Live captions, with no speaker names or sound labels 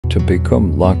To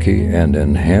become lucky and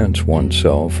enhance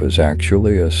oneself is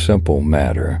actually a simple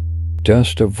matter.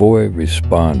 Just avoid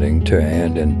responding to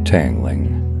and entangling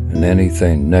in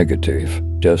anything negative.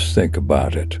 Just think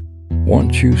about it.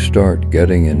 Once you start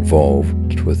getting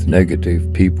involved with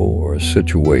negative people or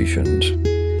situations,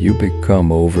 you become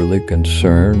overly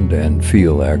concerned and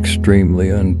feel extremely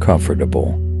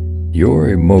uncomfortable. Your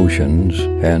emotions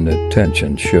and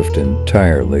attention shift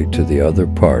entirely to the other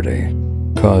party,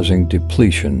 causing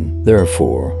depletion.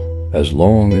 Therefore, as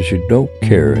long as you don't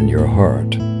care in your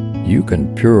heart, you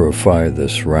can purify the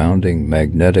surrounding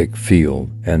magnetic field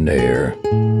and air.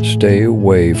 Stay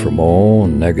away from all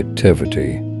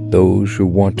negativity, those who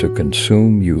want to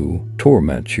consume you,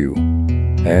 torment you,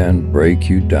 and break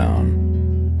you down.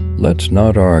 Let's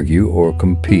not argue or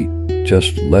compete,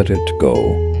 just let it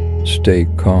go. Stay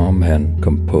calm and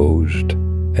composed,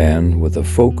 and with a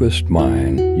focused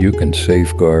mind, you can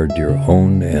safeguard your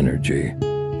own energy.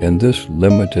 In this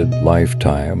limited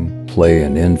lifetime, play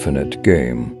an infinite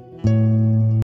game.